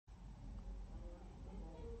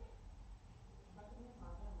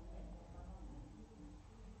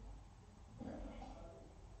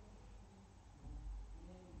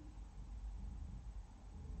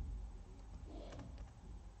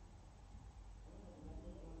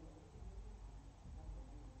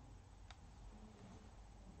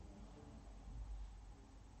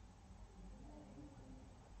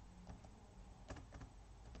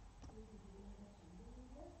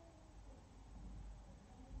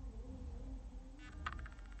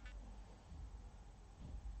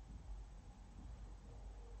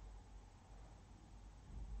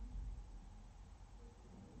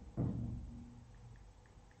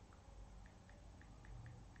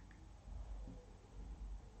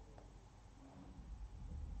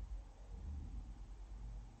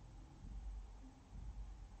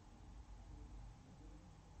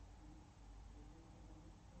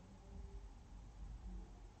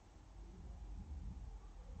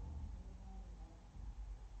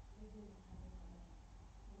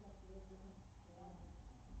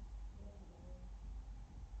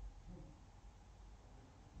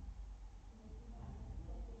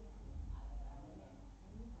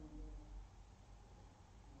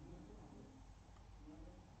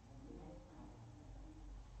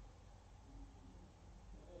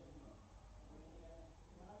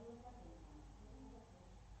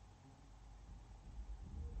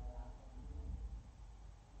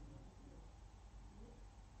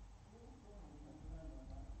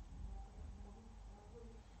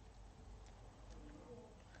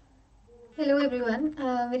Hello everyone,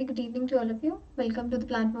 very good evening to all of you. Welcome to the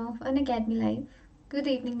platform of Unacademy Live. Good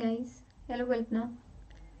evening guys. Hello Kalpana.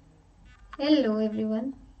 Hello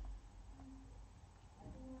everyone.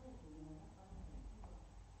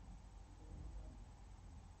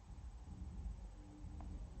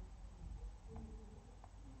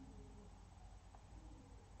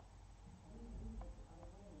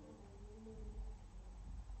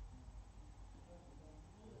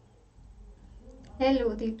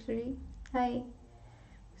 Hello Deepsri. Hi.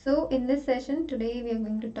 So in this session today we are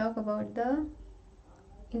going to talk about the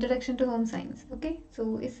introduction to home science. Okay. So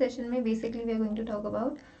इस session में basically we are going to talk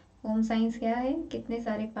about home science क्या है, कितने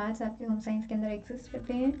सारे parts आपके home science के अंदर exist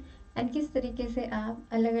करते हैं एंड किस तरीके से आप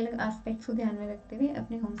अलग अलग एस्पेक्ट्स को ध्यान में रखते हुए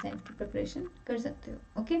अपने होम साइंस की प्रिपरेशन कर सकते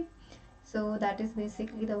हो. Okay, so that is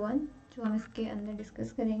basically the one जो हम इसके अंदर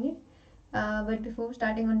डिस्कस करेंगे. But before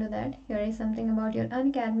starting onto that, here is something about your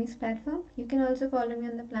Unacademy's platform. You can also follow me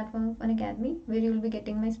on the platform of Unacademy, where you will be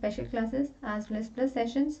getting my special classes as well as plus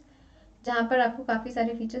sessions, जहाँ पर आपको काफ़ी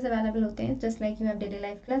सारे features available होते हैं, just like you have daily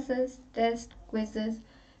life classes, test, quizzes,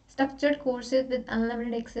 structured courses with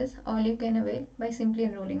unlimited access, all you can avail by simply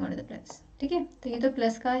enrolling on the plus. ठीक है, तो ये तो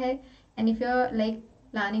प्लस का है. And if you are like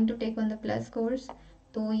planning to take on the plus course,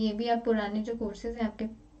 तो ये भी आप पुराने जो कोर्सेज हैं आपके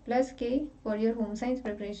प्लस के for your home science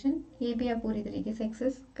preparation, ये भी आप पूरी तरीके से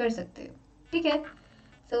एक्सेस कर सकते हो. ठीक है,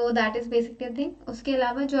 so that is basically thing. उसके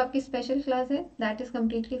अलावा जो आपकी स्पेशल क्लास है that is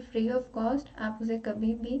completely free of cost. आप उसे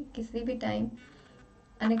कभी भी किसी भी टाइम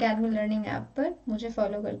अनअकैडमी लर्निंग ऐप पर मुझे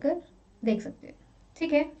फॉलो कर कर देख सकते हो.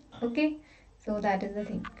 ठीक है, okay, so that is the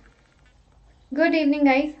thing. Good evening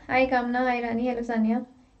guys. हाय कामना, हाय रानी, हेलो सानिया.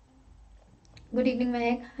 गुड इवनिंग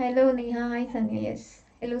महक, हेलो नेहा, हाय Sania, yes,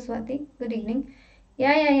 hello Swati, good evening.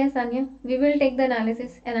 या Sania, we will take the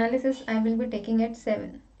analysis I will be taking at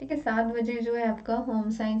 7. ठीक है, 7 बजे जो है आपका होम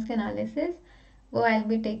साइंस का एनालिसिस वो I will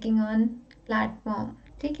be taking on platform.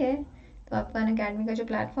 ठीक है, तो आपका अनअकैडमी का जो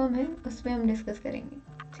प्लेटफॉर्म है उस पर हम डिस्कस करेंगे.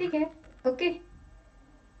 ठीक है, ओके.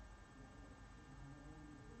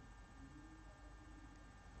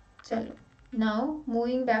 चलो, now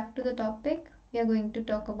moving back to the topic, we are going to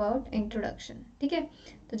talk about introduction. ठीक है,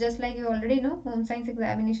 तो just like you already know, home science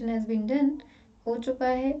examination has been done, हो चुका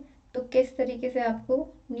है. तो किस तरीके से आपको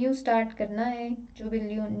न्यू स्टार्ट करना है, जो भी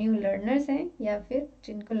न्यू लर्नर्स हैं या फिर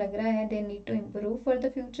जिनको लग रहा है they need to improve for the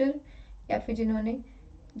future, या फिर जिन्होंने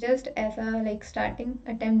जस्ट ऐसा लाइक स्टार्टिंग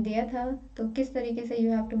अटेम्प्ट दिया था, तो किस तरीके से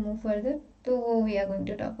you have to move further, तो वो we are going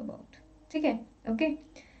to talk about. ठीक है, ओके.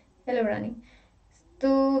 हेलो रानी.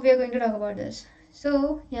 तो we are going to talk about this.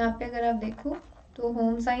 सो यहाँ पे अगर आप देखो तो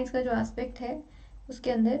होम साइंस का जो एस्पेक्ट है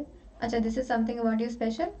उसके अंदर, अच्छा, this is something about you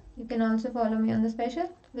special. You can also follow me on the special,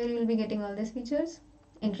 where you will be getting all this features,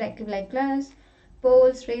 interactive live class,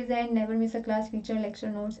 poles, raise and never miss a class, feature, lecture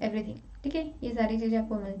notes, everything. ठीक है, ये सारी चीज़ें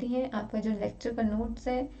आपको मिलती हैं. आपका जो लेक्चर का नोट्स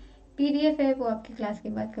है, PDF है, वो आपकी क्लास के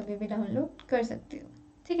बाद कभी भी डाउनलोड कर सकते हो.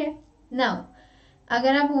 ठीक है, नाउ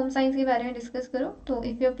अगर आप होम साइंस के बारे में डिस्कस करो तो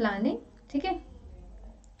इफ़ यू आर प्लानिंग, ठीक है,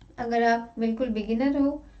 अगर आप बिल्कुल बिगिनर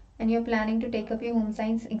हो and you are planning to take up your home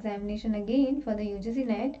science examination again for the UGC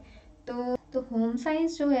net, तो होम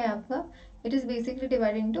साइंस जो है आपका, it is basically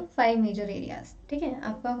divided into 5 major areas. ठीक है,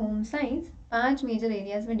 आपका होम साइंस 5 मेजर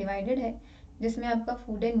एरियाज में डिवाइडेड है, जिसमें आपका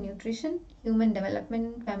food and nutrition, human development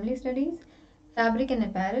and family studies, fabric and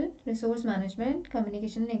apparel, resource management,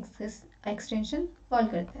 communication and extension fall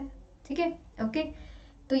करता है. ठीक है, ओके.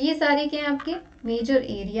 तो ये सारे क्या हैं आपके मेजर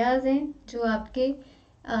एरियाज हैं जो आपके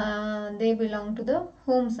they belong to the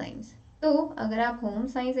home science. तो अगर आप होम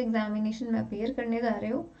साइंस एग्जामिनेशन में अपेयर करने जा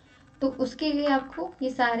रहे हो तो उसके लिए आपको ये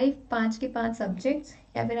सारे 5 के 5 सब्जेक्ट्स,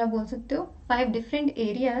 या फिर आप बोल सकते हो 5 डिफरेंट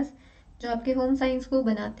एरियाज जो आपके होम साइंस को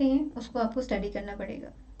बनाते हैं, उसको आपको स्टडी करना पड़ेगा.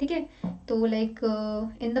 ठीक है, तो लाइक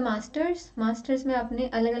इन द मास्टर्स में आपने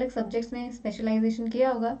अलग अलग सब्जेक्ट्स में स्पेशलाइजेशन किया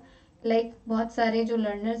होगा. लाइक बहुत सारे जो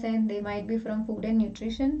लर्नर्स हैं they might be from food and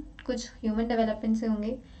nutrition, कुछ ह्यूमन डेवलपमेंट से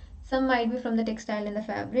होंगे, सम might be from the textile and the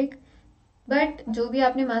fabric. But जो भी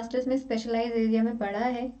आपने मास्टर्स में स्पेशलाइज एरिया में पढ़ा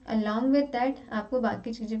है, अलॉन्ग विद दैट आपको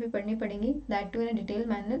बाकी चीज़ें भी पढ़नी पड़ेंगी, that to in a detail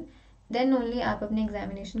manner, then only आप अपने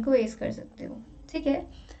एग्जामिनेशन को एस कर सकते हो. ठीक है,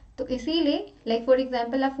 तो इसीलिए लाइक फॉर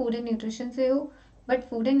एग्जाम्पल आप फूड एंड न्यूट्रिशन से हो, बट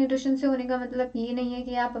फूड एंड न्यूट्रिशन से होने का मतलब ये नहीं है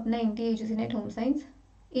कि आप अपना NTA UGC net home science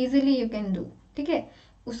easily you can do. ठीक है,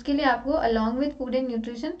 उसके लिए आपको along with food and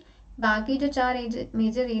nutrition बाकी जो 4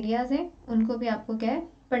 मेजर एरियाज हैं उनको भी आपको क्या है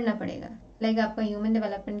पढ़ना पड़ेगा. लाइक आपका ह्यूमन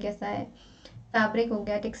डेवलपमेंट कैसा है, फैब्रिक हो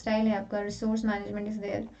गया, टेक्सटाइल है आपका, resource management is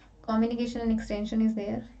there, communication and extension is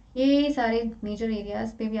there. ये सारे मेजर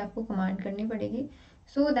एरियाज पे भी आपको कमांड करनी पड़ेगी,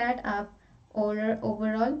 सो दैट आप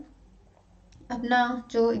ओवरऑल अपना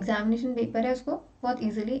जो एग्जामिनेशन पेपर है उसको बहुत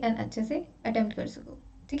इजीली एंड अच्छे से अटेम्प्ट कर सको.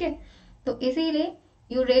 ठीक है, तो इसीलिए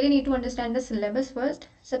you really need to understand the syllabus first.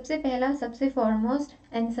 सबसे पहला, सबसे फॉरमोस्ट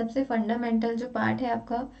एंड सबसे फंडामेंटल जो पार्ट है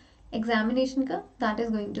आपका एग्जामिनेशन का, that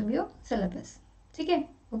is going to be your syllabus. ठीक है,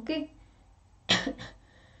 ओके।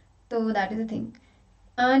 तो that is the thing.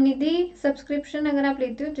 Nidhi subscription अगर आप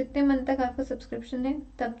लेते हो, जितने मंथ तक आपका सब्सक्रिप्शन है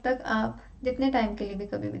तब तक आप जितने टाइम के लिए भी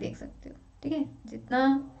कभी भी देख सकते हो। ठीक है,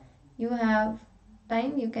 जितना you have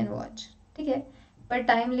time you can watch. ठीक है, पर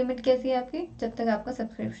टाइम लिमिट कैसी है आपकी, जब तक आपका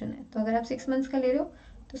सब्सक्रिप्शन है। तो अगर आप 6 मंथ्स का ले रहे हो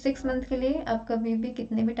तो 6 मंथ के लिए आप कभी भी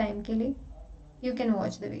कितने भी टाइम के लिए you can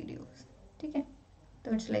watch the videos. ठीक है,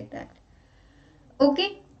 तो इट्स लाइक दैट। ओके,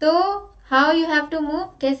 तो how you have to move,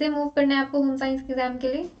 कैसे मूव करना है आपको होम साइंस के एग्जाम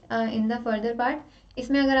के लिए इन द फर्दर पार्ट।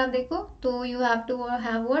 इसमें अगर आप देखो तो you have to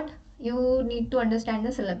have what, you need to understand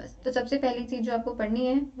the syllabus. तो सबसे पहली चीज जो आपको पढ़नी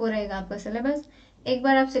है वो रहेगा आपका सिलेबस। एक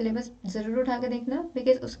बार आप सिलेबस जरूर उठा के देखना,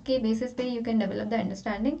 बिकॉज उसके बेसिस पे you can develop the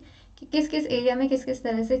understanding कि किस किस एरिया में किस किस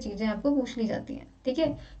तरह से चीजें आपको पूछ ली जाती हैं। ठीक है,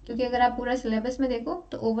 क्योंकि अगर आप पूरा सिलेबस में देखो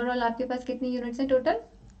तो ओवरऑल आपके पास कितनी यूनिट्स हैं, टोटल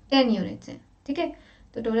 10 यूनिट्स हैं। ठीक है,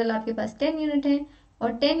 तो टोटल आपके पास 10 यूनिट है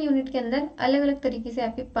और 10 यूनिट के अंदर अलग अलग तरीके से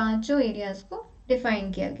आपके पांचों एरियाज को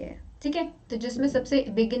डिफाइन किया गया है। ठीक है, तो जिसमें सबसे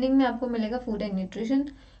बिगिनिंग में आपको मिलेगा food and nutrition.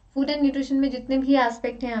 Food and nutrition में जितने भी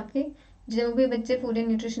एस्पेक्ट हैं आपके, जो भी बच्चे फूड एंड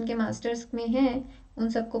न्यूट्रिशन के मास्टर्स में हैं उन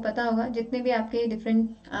सबको पता होगा, जितने भी आपके डिफरेंट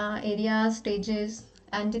एरियाज, स्टेजेस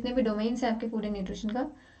एंड जितने भी डोमेन्स हैं आपके फूड एंड न्यूट्रिशन का,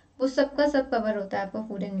 वो सबका सब कवर होता है आपका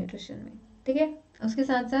फूड एंड न्यूट्रिशन में। ठीक है, उसके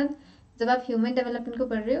साथ साथ जब आप ह्यूमन डेवलपमेंट को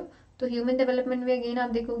पढ़ रहे हो तो ह्यूमन डेवलपमेंट में अगेन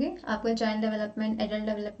आप देखोगे आपका child development, adult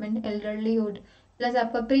development, एल्डरलीहुड, plus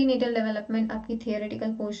आपका प्री नेटल डेवलपमेंट, आपकी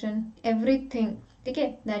थियोरेटिकल पोर्शन, एवरीथिंग। ठीक है,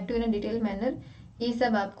 that to in a detail manner, ये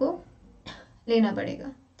सब आपको लेना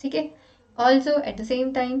पड़ेगा। ठीक है, also at the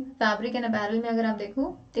same time fabric and apparel में अगर आप देखो,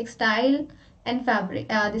 textile and fabric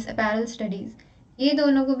this apparel studies, ये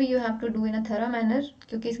दोनों को भी you have to do in a thorough manner,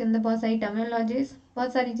 क्योंकि इसके अंदर बहुत सारी टर्मिनोलॉजीज,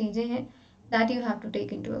 बहुत सारी चीजें हैं that you have to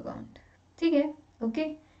take in to account. ठीक है, ओके।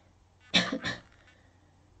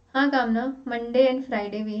 हाँ कामना, Monday and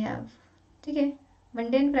Friday we have. ठीक है,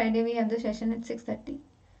 Monday and Friday we have the session at 6:30,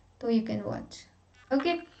 तो you can watch.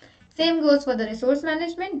 Okay, same goes for the resource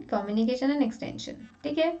management, communication and extension.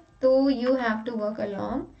 ठीक है, तो you have to work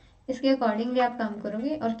along, इसके accordingly आप काम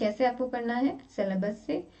करोगे। और कैसे आपको करना है, सिलेबस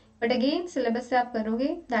से। बट अगेन सिलेबस से आप करोगे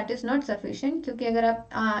दैट इज नॉट सफिशिएंट, क्योंकि अगर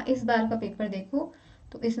आप इस बार का पेपर देखो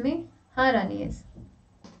तो इसमें हार आनी है।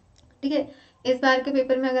 ठीक है, इस बार के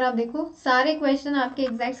पेपर में अगर आप देखो सारे क्वेश्चन आपके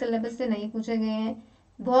एग्जैक्ट सिलेबस से नहीं पूछे गए हैं।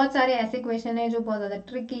 बहुत सारे ऐसे क्वेश्चन हैं जो बहुत ज़्यादा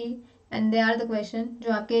tricky, and they are the question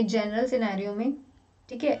जो आपके जनरल सिनेरियो में,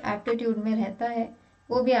 ठीक है, एप्टीट्यूड में रहता है,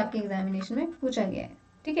 वो भी आपके एग्जामिनेशन में पूछा गया है।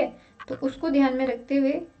 ठीक है, तो उसको ध्यान में रखते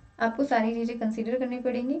हुए आपको सारी चीज़ें कंसिडर करनी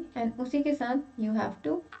पड़ेंगी एंड उसी के साथ you have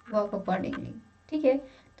to work accordingly. ठीक है,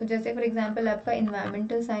 तो जैसे फॉर एग्जाम्पल आपका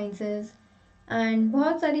इन्वायरमेंटल साइंसेज एंड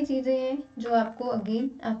बहुत सारी चीज़ें हैं जो आपको अगेन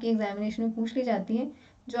आपकी एग्जामिनेशन में पूछ ली जाती हैं,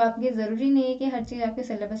 जो आपके ज़रूरी नहीं है कि हर चीज़ आपके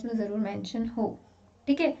सिलेबस में ज़रूर मेंशन हो।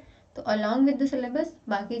 ठीक है, तो अलॉन्ग विद द सिलेबस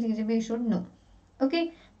बाकी चीज़ें भी शुड नो। ओके,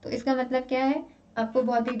 तो इसका मतलब क्या है, आपको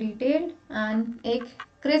बहुत ही डिटेल्ड एंड एक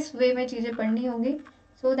क्रिस्प वे में चीज़ें पढ़नी होंगी,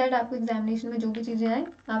 सो दैट आपको एग्जामिनेशन में जो भी चीज़ें आए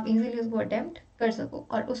आप इजीली उसको अटैम्प्ट कर सको।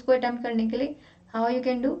 और उसको अटैम्प्ट करने के लिए how you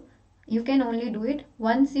can do, you can only do it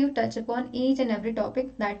once you touch upon each and every topic,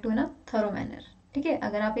 that too in a thorough manner। ठीक है,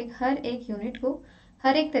 अगर आप हर एक यूनिट को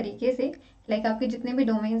हर एक तरीके से, लाइक आपके जितने भी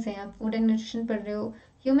डोमेन्स हैं, आप फूड एंड न्यूट्रिशन पढ़ रहे हो,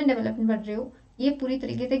 ह्यूमन डेवलपमेंट पढ़ रहे हो, ये पूरी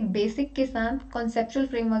तरीके से एक बेसिक के साथ, कॉन्सेप्चुअल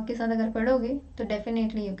फ्रेमवर्क के साथ अगर पढ़ोगे तो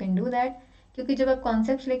definitely you can do that. क्योंकि जब आप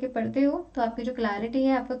कॉन्सेप्ट लेके पढ़ते हो तो आपकी जो क्लैरिटी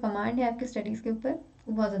है, आपका कमांड है आपकी स्टडीज़ के ऊपर,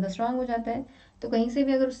 वो बहुत ज़्यादा स्ट्रांग हो जाता है। तो कहीं से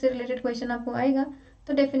भी अगर उससे रिलेटेड क्वेश्चन आपको आएगा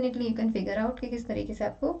तो definitely you can figure out कि किस तरीके से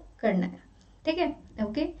आपको करना है। ठीक है,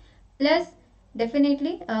 okay. Plus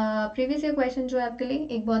definitely previous year question जो है आपके लिए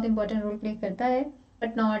एक बहुत इंपॉर्टेंट रोल प्ले करता है,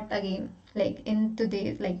 but not again like in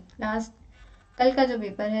today's, like last कल का जो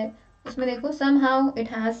पेपर है उसमें देखो some how it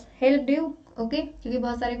has helped you. Okay, क्योंकि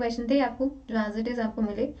बहुत सारे क्वेश्चन थे आपको जो एज इट इज़ आपको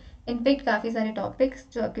मिले, इनफेक्ट काफ़ी सारे टॉपिक्स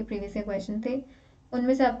जो आपके प्रीवियस ईयर क्वेश्चन थे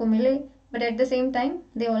उनमें से आपको मिले, but at the same time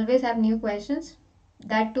they always have new questions,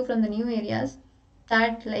 that to from the new areas,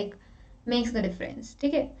 that like makes the difference.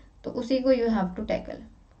 ठीक है, तो उसी को you have to tackle.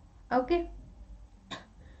 Okay,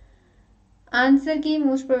 answer की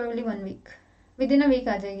most probably 1 week, with in a week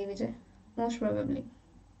आ जाएगी विजय, most probably.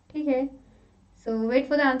 ठीक है, सो wait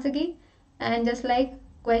for the answer की। And just like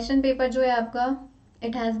question paper जो है आपका,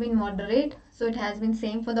 it has been moderate, so it has been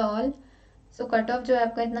same for the all. So cut off जो है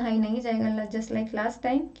आपका इतना हाई नहीं जाएगा जस्ट लाइक लास्ट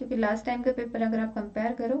टाइम, क्योंकि लास्ट टाइम का पेपर अगर आप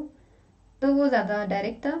कंपेयर करो तो वो ज़्यादा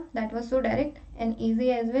डायरेक्ट था, that was so direct and easy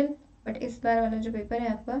as well. But इस बार वाला जो पेपर है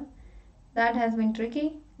आपका, that has been tricky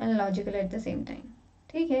and logical at the same time।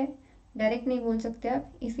 ठीक है, डायरेक्ट नहीं बोल सकते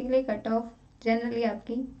आप, इसीलिए कट ऑफ जनरली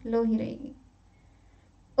आपकी लो ही रहेगी।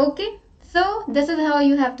 Okay, so this is how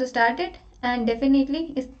you have to start it, and definitely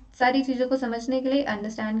इस सारी चीज़ों को समझने के लिए,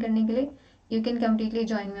 अंडरस्टैंड करने के लिए you can completely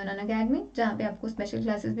join me on Unacademy, जहाँ पे आपको स्पेशल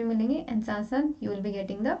क्लासेस भी मिलेंगे एंड साथ साथ you will be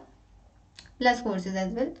getting the plus courses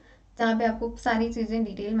as well, जहाँ पे आपको सारी चीज़ें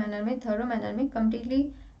डिटेल मैनर में, थरो मैनर में, completely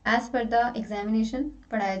as per the examination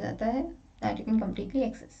पढ़ाया जाता है, that you can completely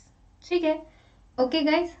access. ठीक है, ओके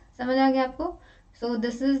गाइज, समझ आ गया आपको। सो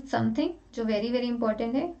दिस इज समथिंग जो वेरी वेरी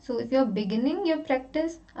इंपॉर्टेंट है। So if you are beginning your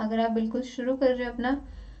practice, अगर आप बिल्कुल शुरू कर रहे हो अपना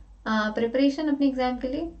प्रिपरेशन अपने एग्जाम के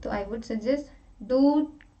लिए, तो I would suggest do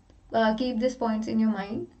keep this points in your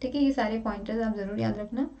mind. ठीक है, ये सारे पॉइंटर्स आप ज़रूर याद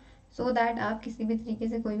रखना, सो दैट आप किसी भी तरीके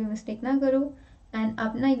से कोई भी मिस्टेक ना करो एंड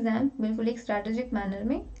अपना एग्जाम बिल्कुल एक स्ट्रैटेजिक मैनर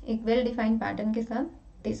में, एक वेल डिफाइंड पैटर्न के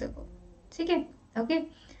साथ दे सको। ठीक है, ओके,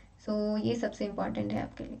 सो ये सबसे इम्पॉर्टेंट है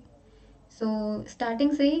आपके लिए। सो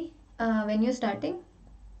स्टार्टिंग से ही when you're starting,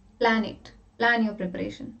 plan it, plan your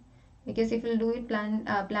preparation, because if you do it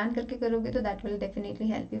plan करके करोगे तो that will definitely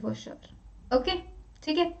help you for sure. Okay,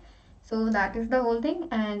 ठीक है, so that is the whole thing.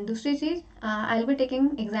 And दूसरी चीज़, I'll be taking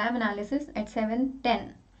exam analysis at 7:10,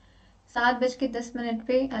 7:10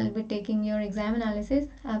 पे I'll be taking your exam analysis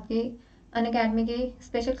आपके Unacademy के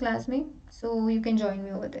special class में, so you can join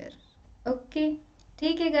me over there. Okay,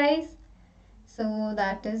 ठीक है guys, so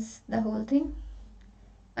that is the whole thing.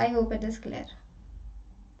 I hope it is clear.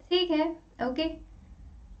 ठीक है, okay,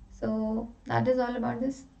 so that is all about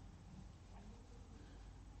this.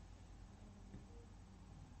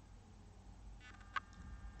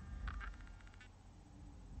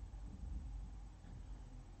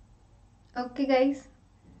 Okay guys,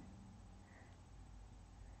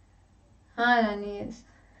 हाँ रानी, yes,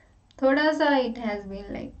 थोड़ा सा it has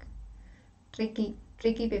been like tricky,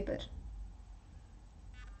 tricky paper.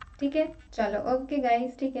 ठीक है, चलो, ओके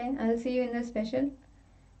गाइस, ठीक है, I will see you in the special.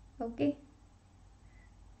 Okay,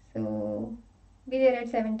 so be there at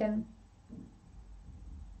 7:10।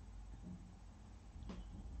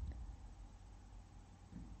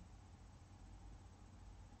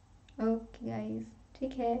 Okay guys,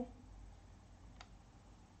 ठीक है,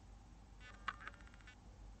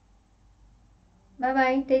 bye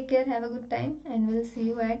bye, take care, have a good time and will see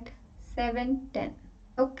you eight 7:10।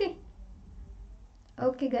 Okay,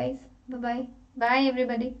 okay guys, bye bye, by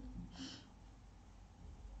everybody.